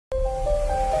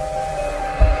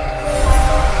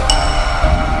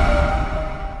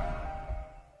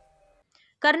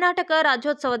ಕರ್ನಾಟಕ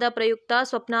ರಾಜ್ಯೋತ್ಸವದ ಪ್ರಯುಕ್ತ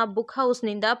ಸ್ವಪ್ನ ಬುಕ್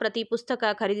ಹೌಸ್ನಿಂದ ಪ್ರತಿ ಪುಸ್ತಕ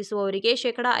ಖರೀದಿಸುವವರಿಗೆ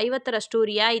ಶೇಕಡಾ 50ರಷ್ಟು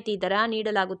ರಿಯಾಯಿತಿ ದರ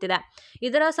ನೀಡಲಾಗುತ್ತಿದೆ.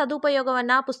 ಇದರ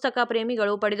ಸದುಪಯೋಗವನ್ನು ಪುಸ್ತಕ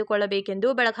ಪ್ರೇಮಿಗಳು ಪಡೆದುಕೊಳ್ಳಬೇಕೆಂದು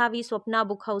ಬೆಳಗಾವಿ ಸ್ವಪ್ನ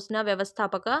ಬುಕ್ ಹೌಸ್ನ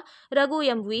ವ್ಯವಸ್ಥಾಪಕ ರಘು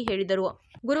ಎಂವಿ ಹೇಳಿದರು.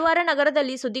 ಗುರುವಾರ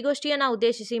ನಗರದಲ್ಲಿ ಸುದ್ದಿಗೋಷ್ಠಿಯನ್ನು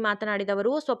ಉದ್ದೇಶಿಸಿ ಮಾತನಾಡಿದ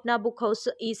ಅವರು, ಸ್ವಪ್ನ ಬುಕ್ ಹೌಸ್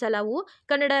ಈ ಸಲವೂ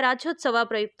ಕನ್ನಡ ರಾಜ್ಯೋತ್ಸವ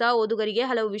ಪ್ರಯುಕ್ತ ಓದುಗರಿಗೆ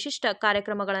ಹಲವು ವಿಶಿಷ್ಟ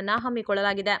ಕಾರ್ಯಕ್ರಮಗಳನ್ನು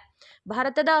ಹಮ್ಮಿಕೊಳ್ಳಲಾಗಿದೆ.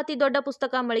 ಭಾರತದ ಅತಿ ದೊಡ್ಡ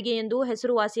ಪುಸ್ತಕ ಮಳಿಗೆ ಎಂದು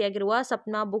ಹೆಸರುವಾಸಿಯಾಗಿರುವ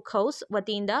ಸ್ವಪ್ನ ಬುಕ್ ಹೌಸ್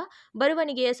ವತಿಯಿಂದ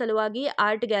ಬರವಣಿಗೆಯ ಸಲುವಾಗಿ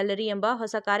ಆರ್ಟ್ ಗ್ಯಾಲರಿ ಎಂಬ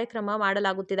ಹೊಸ ಕಾರ್ಯಕ್ರಮ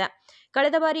ಮಾಡಲಾಗುತ್ತಿದೆ.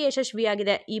 ಕಳೆದ ಬಾರಿ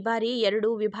ಯಶಸ್ವಿಯಾಗಿದೆ. ಈ ಬಾರಿ 2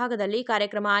 ವಿಭಾಗದಲ್ಲಿ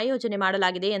ಕಾರ್ಯಕ್ರಮ ಆಯೋಜನೆ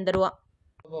ಮಾಡಲಾಗಿದೆ ಎಂದರು.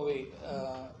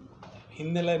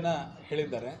 ಹಿನ್ನೆಲೆಯನ್ನು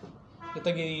ಹೇಳಿದ್ದಾರೆ.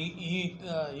 ಜೊತೆಗೆ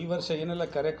ಈ ವರ್ಷ ಏನೆಲ್ಲ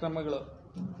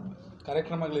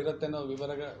ಕಾರ್ಯಕ್ರಮಗಳಿರುತ್ತೆ ಅನ್ನೋ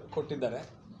ವಿವರ ಕೊಟ್ಟಿದ್ದಾರೆ.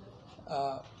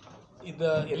 ಇದು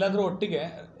ಎಲ್ಲದರ ಒಟ್ಟಿಗೆ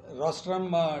ರಾಷ್ಟ್ರಂ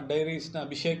ಡೈರೀಸ್ನ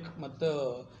ಅಭಿಷೇಕ್ ಮತ್ತು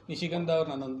ನಿಶಿಗಂಧ ಅವರು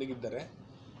ನನ್ನೊಂದಿಗಿದ್ದಾರೆ.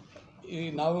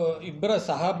 ನಾವು ಇಬ್ಬರ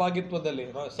ಸಹಭಾಗಿತ್ವದಲ್ಲಿ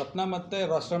ಸಪ್ನಾ ಮತ್ತು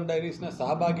ರಾಷ್ಟ್ರಂ ಡೈರೀಸ್ನ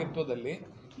ಸಹಭಾಗಿತ್ವದಲ್ಲಿ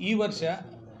ಈ ವರ್ಷ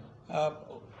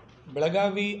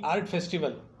ಬೆಳಗಾವಿ ಆರ್ಟ್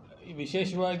ಫೆಸ್ಟಿವಲ್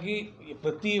ವಿಶೇಷವಾಗಿ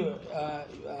ಪ್ರತಿ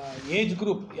ಏಜ್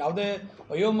ಗ್ರೂಪ್ ಯಾವುದೇ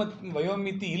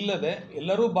ವಯೋಮಿತಿ ಇಲ್ಲದೆ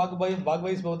ಎಲ್ಲರೂ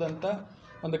ಭಾಗವಹಿಸಬಹುದಂಥ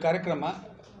ಒಂದು ಕಾರ್ಯಕ್ರಮ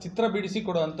ಚಿತ್ರ ಬಿಡಿಸಿ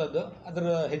ಕೊಡುವಂಥದ್ದು. ಅದರ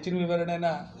ಹೆಚ್ಚಿನ ವಿವರಣೆನ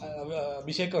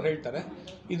ಅಭಿಷೇಕ್ ಅವ್ರು ಹೇಳ್ತಾರೆ.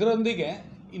 ಇದರೊಂದಿಗೆ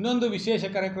ಇನ್ನೊಂದು ವಿಶೇಷ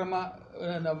ಕಾರ್ಯಕ್ರಮ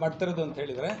ನಾವು ಮಾಡ್ತಿರೋದು ಅಂತ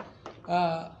ಹೇಳಿದರೆ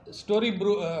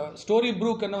ಸ್ಟೋರಿ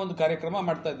ಬ್ರೂಕ್ ಅನ್ನೋ ಒಂದು ಕಾರ್ಯಕ್ರಮ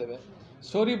ಮಾಡ್ತಾ ಇದ್ದೇವೆ.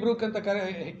 ಸ್ಟೋರಿ ಬ್ರೂಕ್ ಅಂತ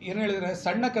ಏನು ಹೇಳಿದರೆ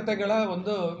ಸಣ್ಣ ಕಥೆಗಳ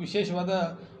ಒಂದು ವಿಶೇಷವಾದ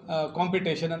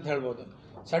ಕಾಂಪಿಟೇಷನ್ ಅಂತ ಹೇಳ್ಬೋದು.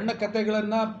 ಸಣ್ಣ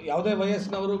ಕಥೆಗಳನ್ನು ಯಾವುದೇ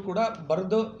ವಯಸ್ಸಿನವರು ಕೂಡ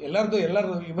ಬರೆದು ಎಲ್ಲರದು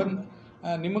ಇವನ್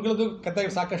ನಿಮ್ಮಗಳದ್ದು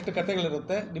ಸಾಕಷ್ಟು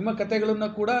ಕಥೆಗಳಿರುತ್ತೆ. ನಿಮ್ಮ ಕಥೆಗಳನ್ನು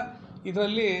ಕೂಡ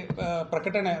ಇದರಲ್ಲಿ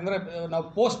ಪ್ರಕಟಣೆ ಅಂದರೆ ನಾವು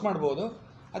ಪೋಸ್ಟ್ ಮಾಡ್ಬೋದು.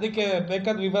 ಅದಕ್ಕೆ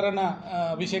ಬೇಕಾದ ವಿವರನ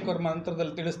ಅಭಿಷೇಕ್ ಅವ್ರ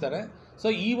ಮಂತ್ರದಲ್ಲಿ ತಿಳಿಸ್ತಾರೆ. ಸೊ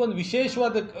ಈ ಒಂದು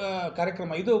ವಿಶೇಷವಾದ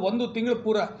ಕಾರ್ಯಕ್ರಮ ಇದು ಒಂದು ತಿಂಗಳು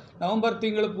ಪೂರ, ನವೆಂಬರ್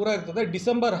ತಿಂಗಳು ಪೂರ ಇರ್ತದೆ.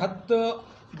 ಡಿಸೆಂಬರ್ 10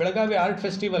 ಬೆಳಗಾವಿ ಆರ್ಟ್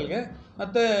ಫೆಸ್ಟಿವಲ್ಗೆ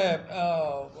ಮತ್ತು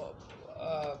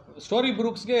ಸ್ಟೋರಿ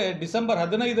ಬ್ರೂಕ್ಸ್ಗೆ ಡಿಸೆಂಬರ್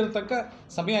 15 ತನಕ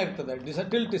ಸಮಯ ಇರ್ತದೆ.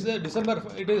 December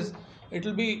it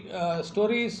will be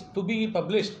stories to be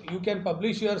published. You can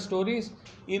publish your stories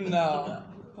in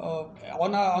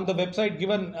on the website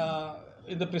given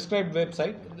in the prescribed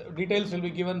website. The details will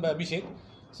be given by Abhishek.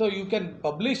 So you can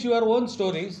publish your own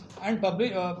stories and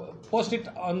post it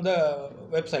on the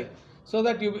website, so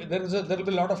that there will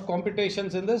be a lot of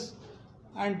competitions in this,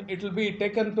 and it will be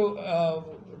taken to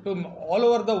all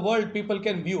over the world. People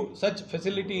can view. Such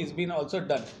facility is been also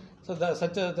done. So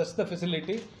that's the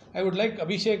facility. I would like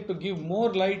Abhishek to give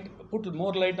put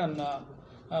more light on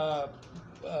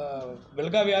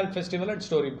Belgavi Art Festival and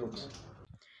Story Brooks.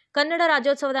 Kannada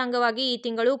ರಾಜ್ಯೋತ್ಸವದ ಅಂಗವಾಗಿ ಈ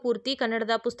ತಿಂಗಳು ಪೂರ್ತಿ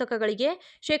ಕನ್ನಡದ ಪುಸ್ತಕಗಳಿಗೆ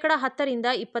ಶೇಕಡಾ 10ರಿಂದ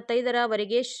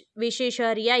 25ರವರೆಗೆ ವಿಶೇಷ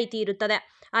ರಿಯಾಯಿತಿ ಇರುತ್ತದೆ.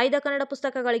 ಆಯ್ದ ಕನ್ನಡ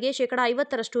ಪುಸ್ತಕಗಳಿಗೆ ಶೇಕಡಾ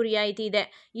 50ರಷ್ಟು ರಿಯಾಯಿತಿ ಇದೆ.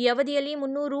 ಈ ಅವಧಿಯಲ್ಲಿ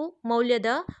 300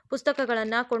 ಮೌಲ್ಯದ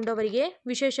ಪುಸ್ತಕಗಳನ್ನು ಕೊಂಡವರಿಗೆ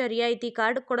ವಿಶೇಷ ರಿಯಾಯಿತಿ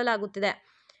ಕಾರ್ಡ್ ಕೊಡಲಾಗುತ್ತಿದೆ.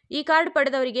 ಈ ಕಾರ್ಡ್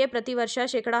ಪಡೆದವರಿಗೆ ಪ್ರತಿ ವರ್ಷ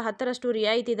ಶೇಕಡಾ 10ರಷ್ಟು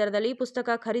ರಿಯಾಯಿತಿ ದರದಲ್ಲಿ ಪುಸ್ತಕ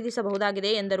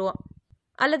ಖರೀದಿಸಬಹುದಾಗಿದೆ ಎಂದರು.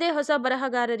 ಅಲ್ಲದೆ ಹೊಸ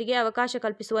ಬರಹಗಾರರಿಗೆ ಅವಕಾಶ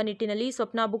ಕಲ್ಪಿಸುವ ನಿಟ್ಟಿನಲ್ಲಿ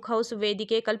ಸ್ವಪ್ನ ಬುಕ್ ಹೌಸ್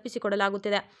ವೇದಿಕೆ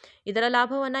ಕಲ್ಪಿಸಿಕೊಡಲಾಗುತ್ತಿದೆ. ಇದರ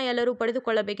ಲಾಭವನ್ನು ಎಲ್ಲರೂ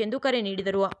ಪಡೆದುಕೊಳ್ಳಬೇಕೆಂದು ಕರೆ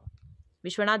ನೀಡಿದರು.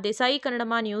 Vishwanath Desai,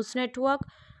 ಕನ್ನಡಮ news network,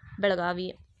 Belagavi.